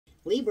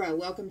Libra,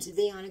 welcome to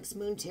the Onyx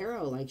Moon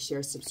Tarot. Like,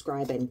 share,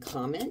 subscribe, and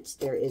comment.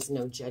 There is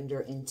no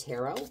gender in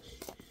tarot.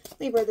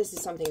 Libra, this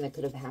is something that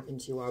could have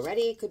happened to you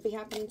already. It could be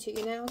happening to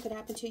you now. It could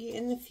happen to you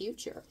in the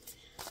future.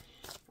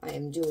 I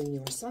am doing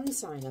your sun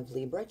sign of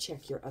Libra.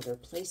 Check your other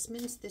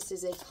placements. This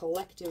is a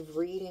collective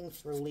reading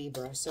for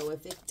Libra. So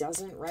if it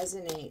doesn't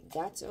resonate,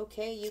 that's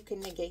okay. You can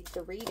negate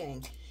the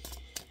reading.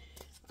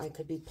 I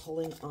could be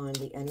pulling on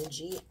the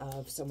energy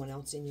of someone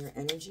else in your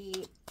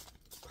energy,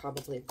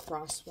 probably a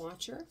cross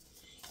watcher.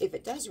 If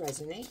it does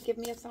resonate, give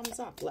me a thumbs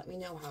up. Let me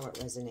know how it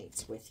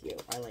resonates with you.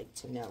 I like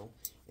to know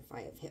if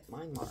I have hit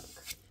my mark.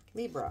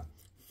 Libra,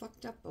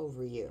 fucked up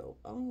over you.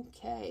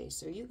 Okay,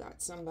 so you got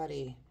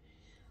somebody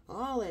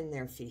all in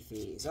their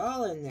fifis,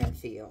 all in their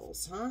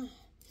feels, huh?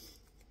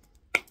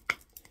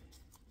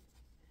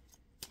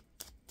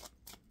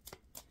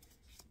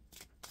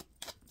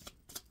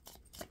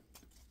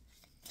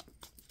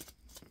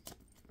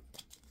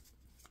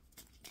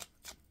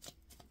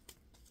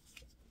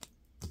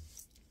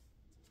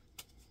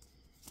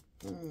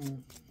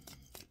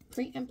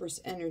 Pre-Empress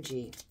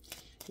energy.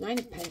 Nine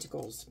of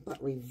Pentacles,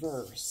 but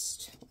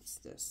reversed. What's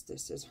this?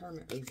 This is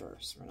Hermit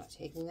reverse. We're not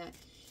taking that.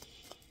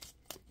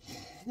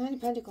 Nine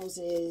of Pentacles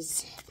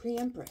is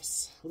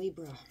pre-Empress,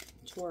 Libra,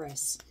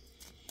 Taurus.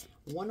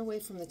 One away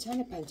from the Ten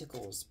of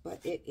Pentacles,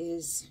 but it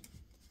is,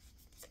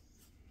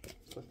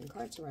 flipping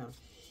cards around,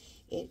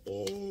 it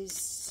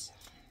is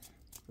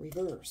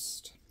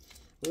reversed.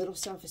 A little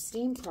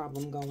self-esteem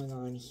problem going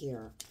on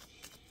here.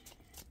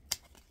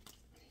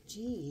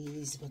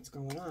 Geez, what's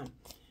going on?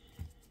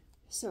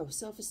 So,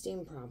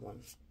 self-esteem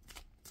problem.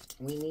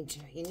 You need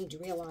to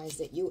realize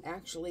that you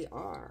actually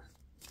are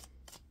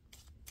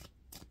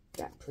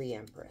that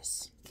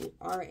pre-Empress. You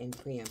are in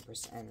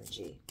pre-Empress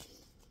energy.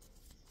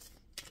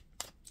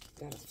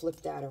 Got to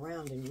flip that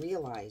around and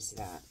realize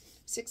that.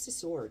 Six of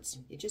Swords.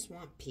 You just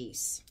want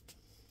peace.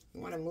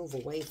 You want to move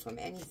away from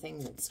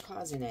anything that's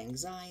causing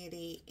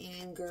anxiety,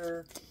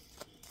 anger,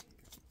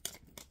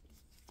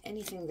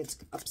 anything that's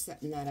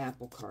upsetting that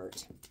apple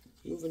cart.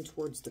 Moving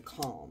towards the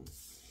calm.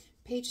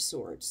 Page of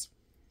Swords.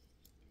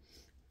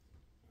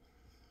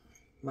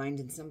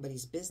 Minding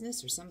somebody's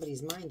business or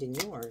somebody's minding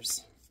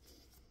yours.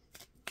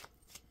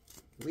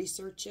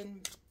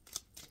 Researching.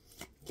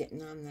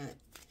 Getting on that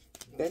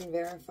been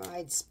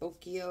verified,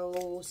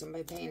 Spokio.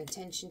 Somebody paying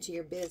attention to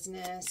your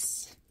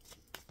business.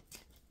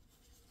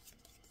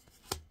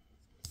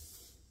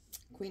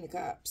 Queen of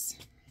Cups.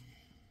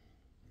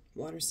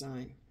 Water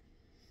sign.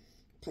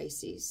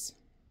 Pisces.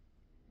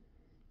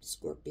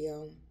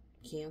 Scorpio.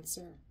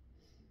 Cancer.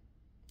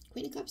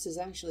 Queen of Cups is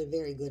actually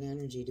very good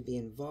energy to be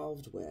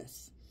involved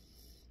with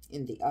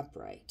in the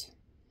upright.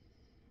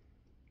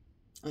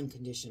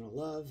 Unconditional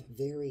love,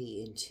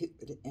 very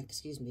intuitive,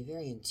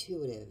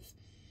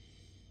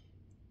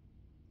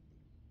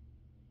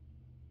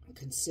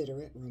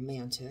 considerate,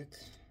 romantic,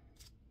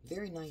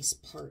 very nice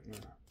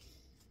partner.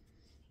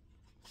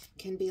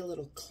 Can be a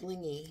little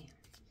clingy,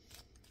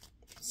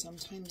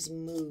 sometimes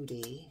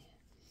moody.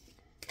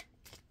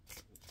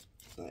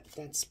 But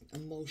that's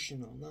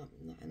emotional.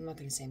 I'm not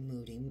going to say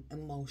moody,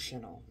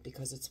 emotional,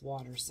 because it's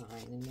water sign,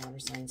 and water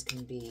signs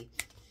can be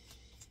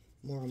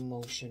more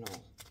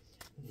emotional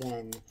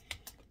than,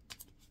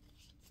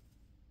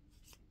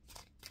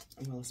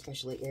 well,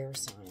 especially air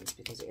signs,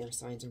 because air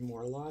signs are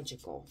more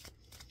logical.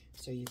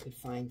 So you could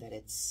find that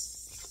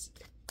it's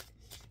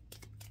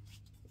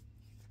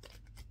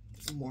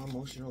more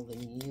emotional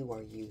than you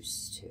are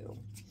used to.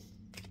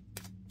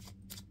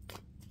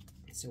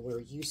 So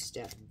where you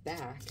step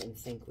back and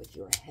think with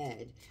your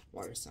head,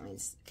 water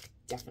signs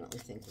definitely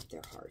think with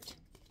their heart.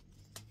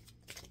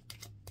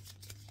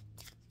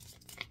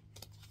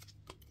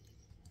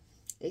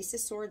 Ace of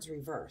Swords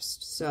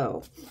reversed.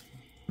 So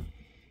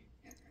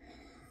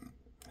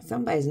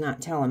somebody's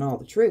not telling all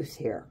the truth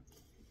here.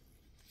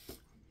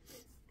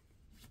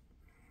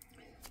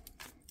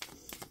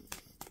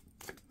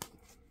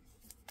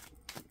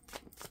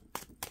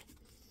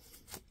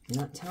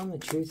 Not telling the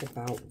truth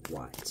about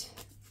what?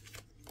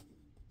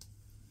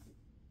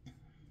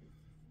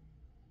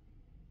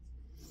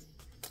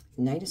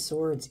 Knight of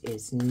Swords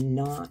is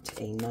not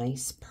a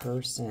nice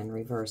person.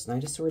 Reverse.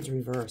 Knight of Swords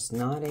reverse.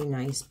 Not a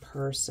nice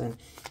person.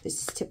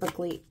 This is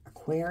typically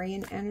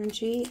Aquarian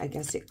energy. I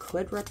guess it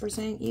could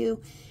represent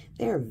you.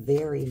 They're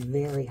very,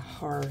 very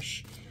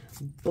harsh,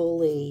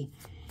 bully,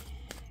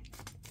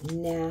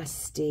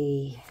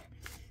 nasty,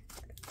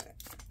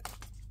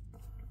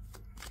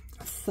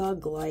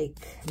 thug-like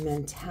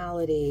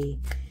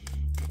mentality.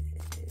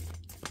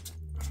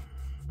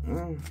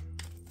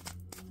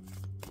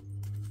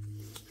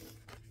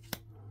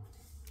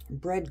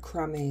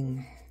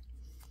 Breadcrumbing.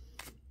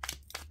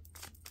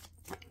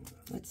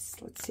 Let's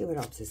see what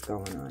else is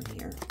going on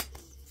here.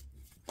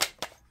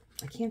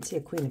 I can't see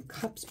a Queen of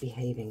Cups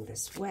behaving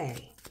this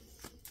way.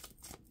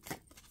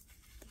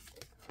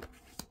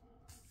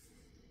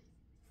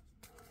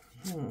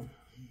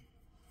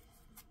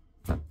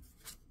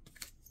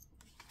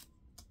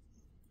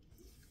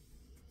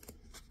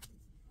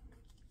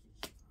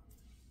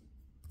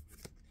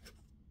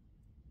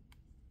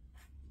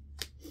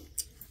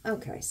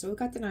 Okay, so we've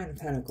got the Nine of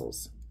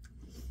Pentacles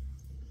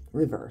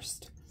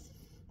reversed.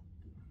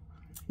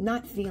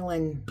 Not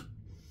feeling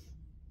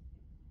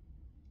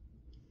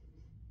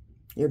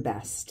your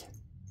best,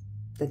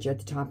 that you're at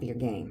the top of your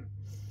game.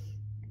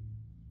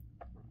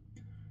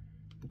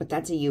 But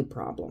that's a you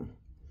problem.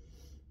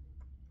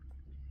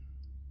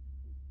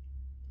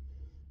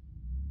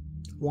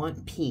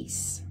 Want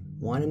peace.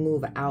 Want to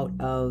move out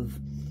of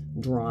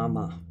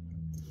drama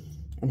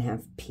and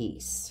have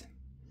peace.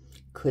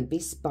 Could be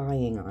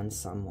spying on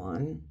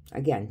someone.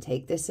 Again,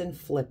 take this and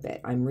flip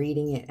it. I'm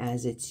reading it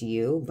as it's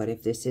you, but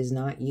if this is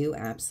not you,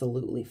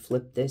 absolutely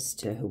flip this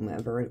to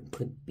whomever it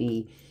could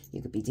be,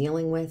 you could be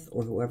dealing with,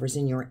 or whoever's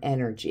in your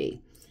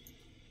energy.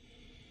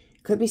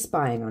 Could be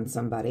spying on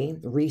somebody,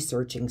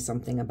 researching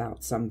something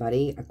about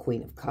somebody. A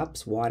Queen of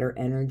Cups, water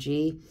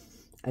energy.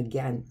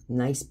 Again,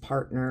 nice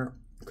partner.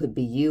 Could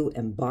be you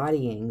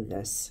embodying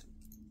this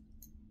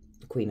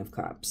Queen of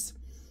Cups.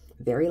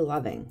 Very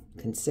loving,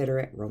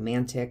 considerate,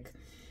 romantic,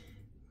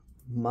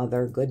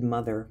 mother, good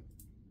mother,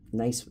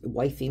 nice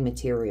wifey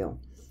material.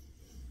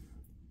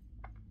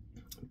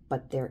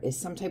 But there is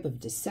some type of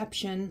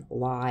deception,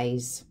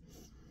 lies,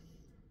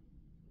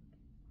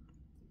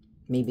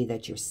 maybe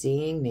that you're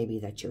seeing, maybe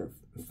that you're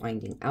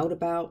finding out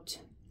about.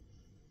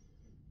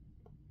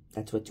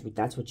 That's what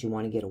you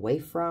want to get away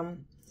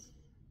from.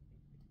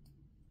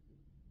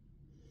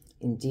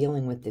 In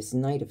dealing with this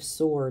Knight of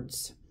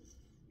Swords,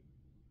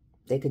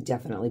 they could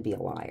definitely be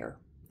a liar.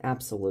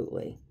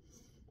 Absolutely.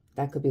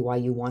 That could be why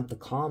you want the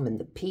calm and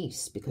the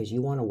peace, because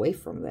you want away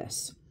from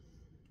this.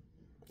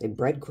 They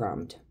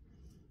breadcrumbed.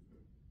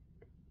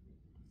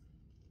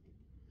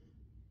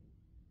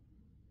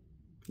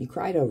 You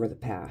cried over the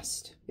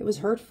past. It was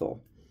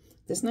hurtful.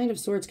 This Knight of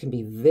Swords can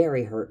be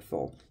very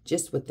hurtful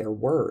just with their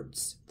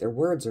words. Their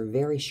words are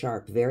very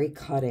sharp, very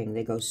cutting.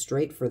 They go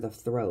straight for the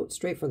throat,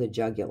 straight for the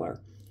jugular,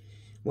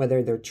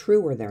 whether they're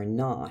true or they're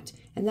not.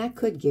 And that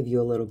could give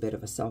you a little bit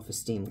of a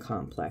self-esteem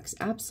complex.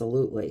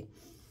 Absolutely.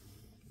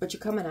 But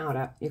you're coming out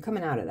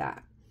of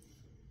that.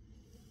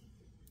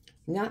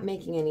 Not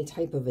making any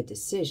type of a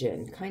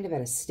decision, kind of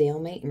at a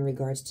stalemate in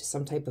regards to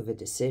some type of a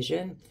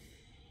decision.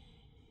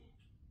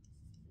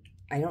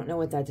 I don't know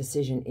what that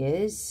decision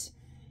is.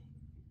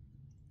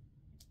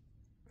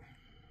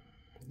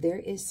 There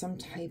is some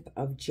type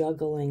of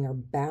juggling or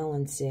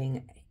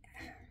balancing.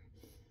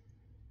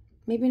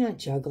 Maybe not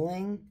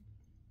juggling.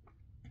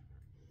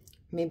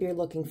 Maybe you're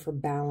looking for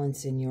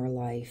balance in your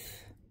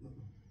life.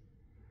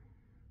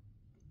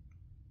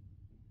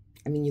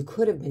 I mean, you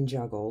could have been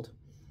juggled.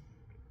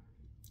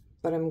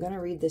 But I'm going to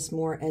read this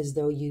more as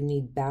though you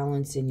need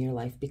balance in your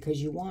life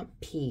because you want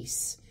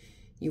peace.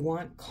 You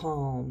want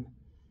calm.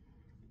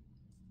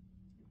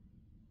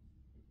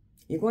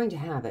 You're going to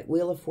have it.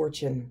 Wheel of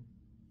Fortune.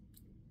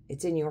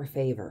 It's in your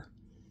favor.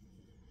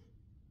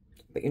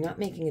 But you're not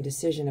making a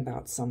decision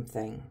about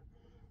something.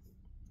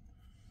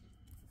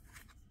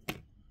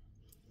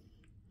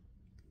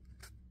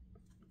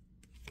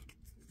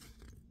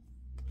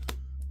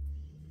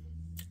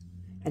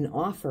 An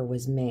offer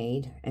was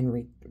made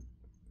and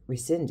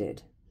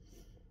rescinded.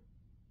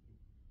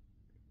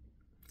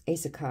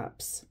 Ace of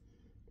Cups.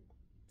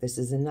 This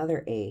is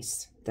another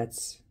ace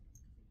that's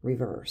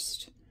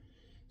reversed.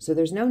 So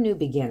there's no new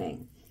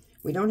beginning.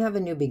 We don't have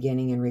a new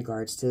beginning in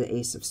regards to the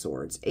Ace of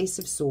Swords. Ace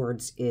of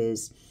Swords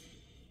is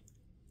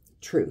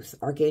truth.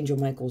 Archangel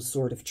Michael's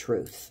sword of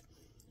truth.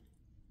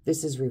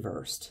 This is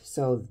reversed.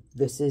 So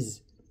this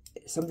is,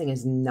 something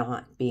is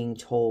not being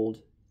told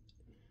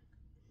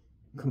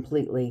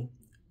completely.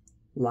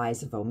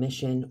 Lies of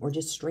omission or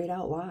just straight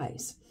out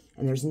lies.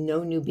 And there's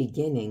no new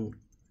beginning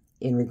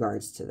in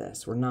regards to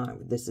this. We're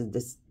not, this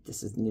is,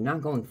 you're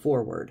not going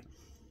forward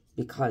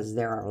because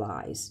there are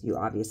lies. You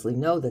obviously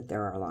know that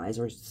there are lies,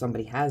 or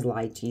somebody has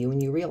lied to you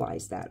and you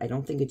realize that. I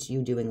don't think it's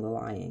you doing the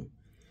lying.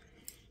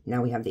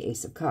 Now we have the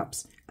Ace of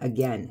Cups.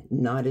 Again,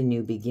 not a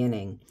new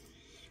beginning.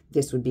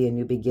 This would be a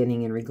new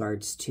beginning in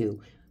regards to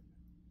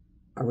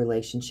a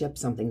relationship,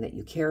 something that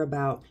you care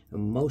about,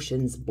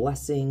 emotions,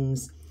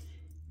 blessings.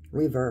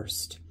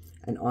 Reversed.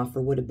 An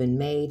offer would have been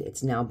made.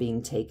 It's now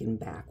being taken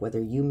back. Whether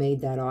you made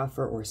that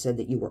offer or said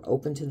that you were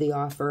open to the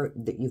offer,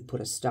 that you've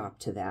put a stop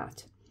to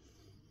that.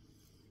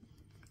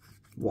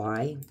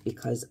 Why?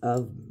 Because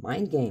of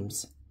mind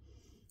games.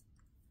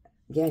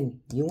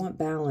 Again, you want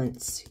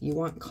balance. You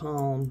want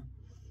calm.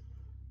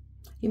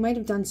 You might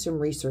have done some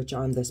research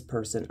on this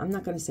person. I'm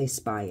not going to say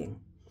spying.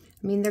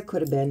 I mean, there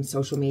could have been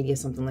social media,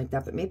 something like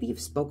that, but maybe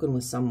you've spoken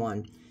with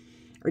someone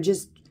or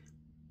just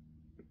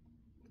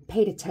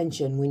paid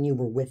attention when you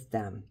were with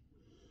them.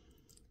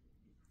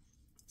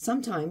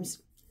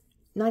 Sometimes,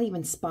 not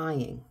even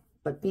spying,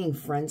 but being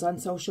friends on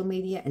social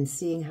media and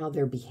seeing how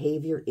their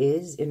behavior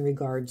is in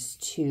regards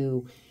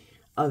to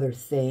other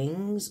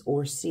things,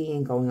 or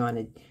seeing going on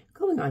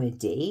a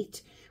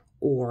date,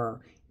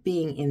 or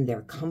being in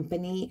their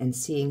company and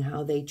seeing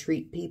how they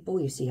treat people.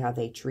 You see how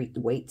they treat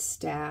wait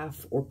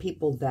staff or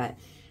people that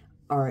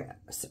are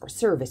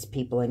service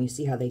people, and you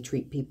see how they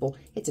treat people.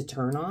 It's a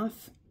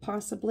turnoff.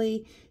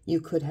 Possibly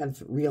you could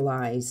have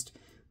realized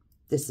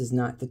This is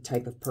not the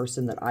type of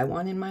person that I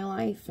want in my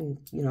life. And,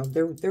 you know,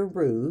 they're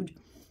rude.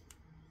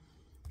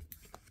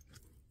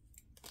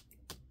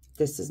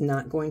 This is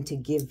not going to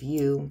give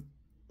you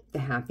the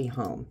happy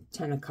home.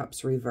 10 of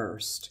Cups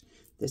reversed.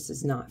 This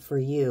is not for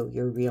you,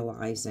 you're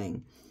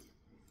realizing.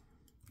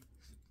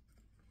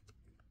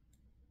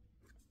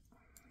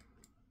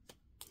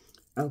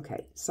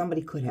 Okay,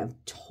 somebody could have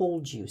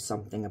told you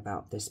something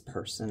about this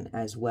person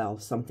as well,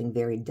 something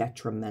very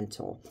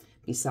detrimental,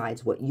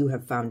 besides what you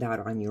have found out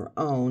on your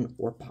own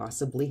or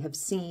possibly have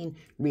seen,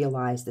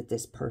 realize that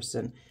this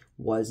person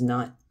was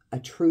not a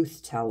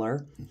truth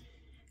teller.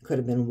 Could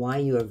have been why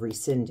you have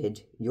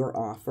rescinded your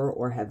offer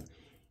or have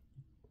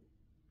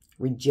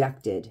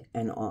rejected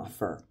an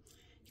offer.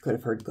 You could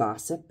have heard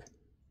gossip.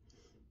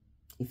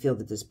 You feel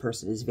that this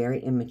person is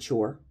very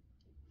immature.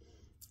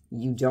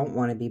 You don't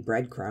want to be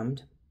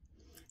breadcrumbed.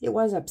 It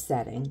was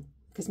upsetting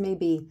because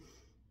maybe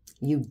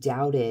you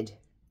doubted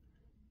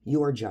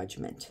your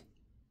judgment.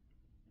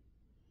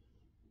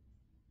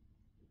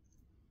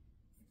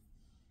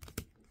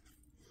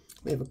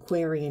 We have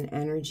Aquarian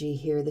energy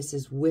here. This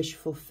is wish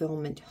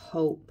fulfillment,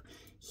 hope,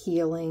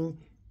 healing.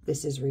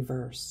 This is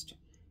reversed.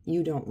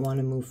 You don't want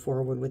to move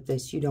forward with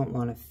this. You don't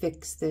want to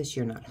fix this.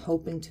 You're not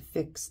hoping to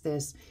fix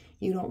this.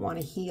 You don't want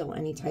to heal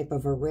any type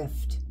of a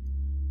rift.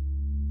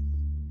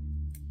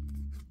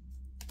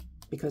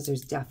 Because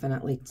there's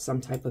definitely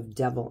some type of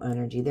devil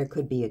energy. There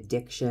could be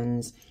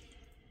addictions,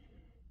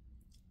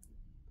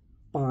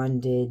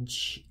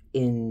 bondage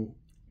in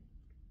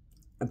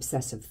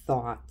obsessive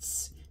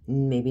thoughts.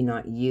 Maybe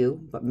not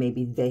you, but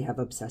maybe they have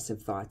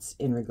obsessive thoughts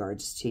in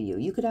regards to you.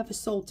 You could have a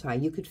soul tie.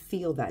 You could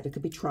feel that. It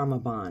could be trauma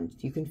bond.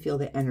 You can feel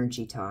the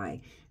energy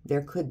tie.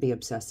 There could be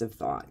obsessive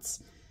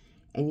thoughts.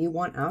 And you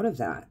want out of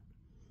that.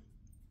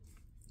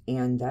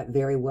 And that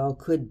very well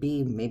could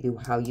be maybe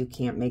how you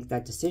can't make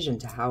that decision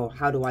to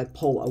how do I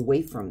pull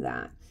away from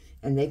that?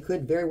 And they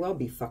could very well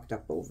be fucked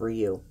up over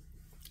you.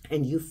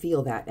 And you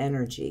feel that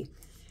energy.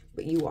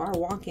 But you are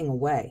walking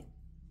away.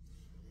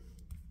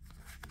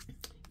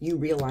 You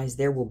realize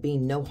there will be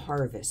no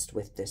harvest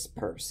with this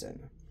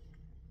person.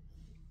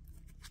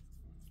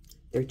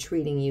 They're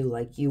treating you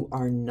like you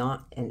are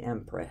not an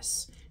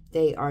empress.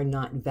 They are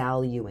not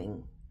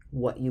valuing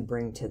what you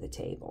bring to the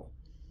table.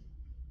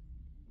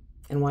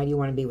 And why do you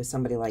want to be with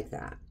somebody like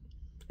that?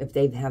 If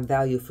they have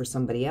value for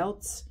somebody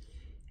else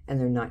and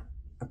they're not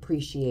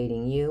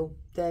appreciating you,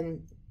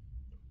 then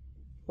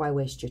why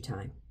waste your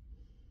time?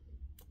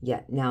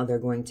 Yet now they're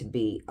going to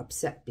be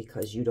upset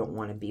because you don't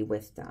want to be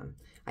with them.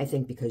 I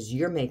think because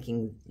you're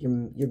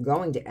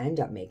going to end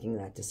up making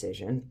that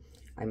decision,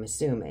 I'm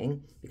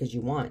assuming, because you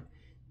want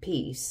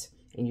peace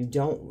and you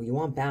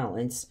want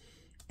balance,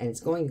 and it's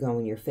going to go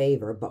in your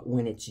favor. But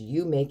when it's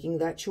you making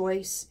that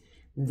choice,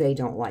 they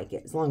don't like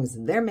it. As long as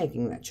they're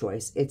making that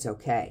choice, it's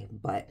okay.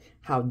 But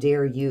how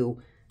dare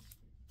you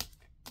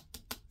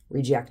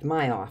reject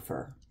my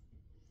offer?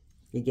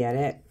 You get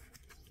it?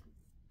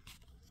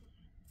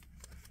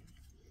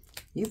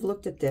 You've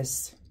looked at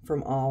this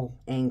from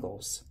all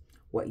angles.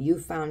 What you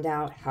found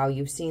out, how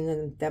you've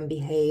seen them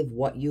behave,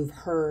 what you've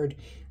heard.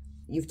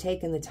 You've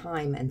taken the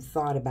time and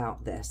thought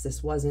about this.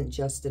 This wasn't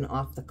just an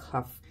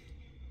off-the-cuff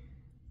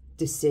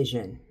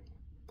decision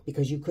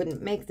because you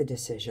couldn't make the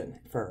decision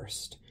at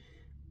first.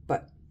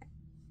 But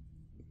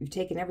you've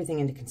taken everything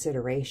into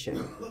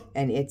consideration.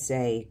 And it's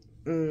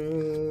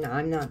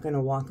I'm not going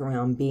to walk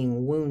around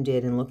being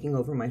wounded and looking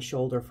over my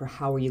shoulder for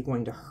how are you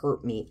going to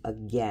hurt me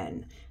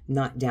again.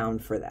 Not down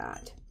for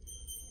that.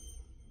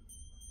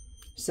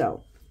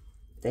 So,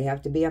 they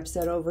have to be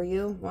upset over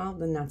you? Well,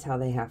 then that's how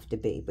they have to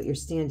be. But you're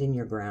standing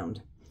your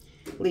ground.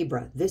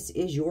 Libra, this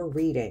is your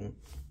reading.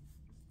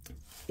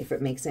 If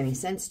it makes any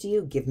sense to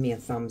you, give me a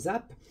thumbs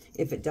up.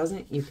 If it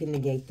doesn't, you can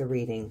negate the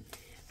reading.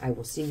 I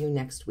will see you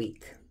next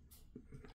week.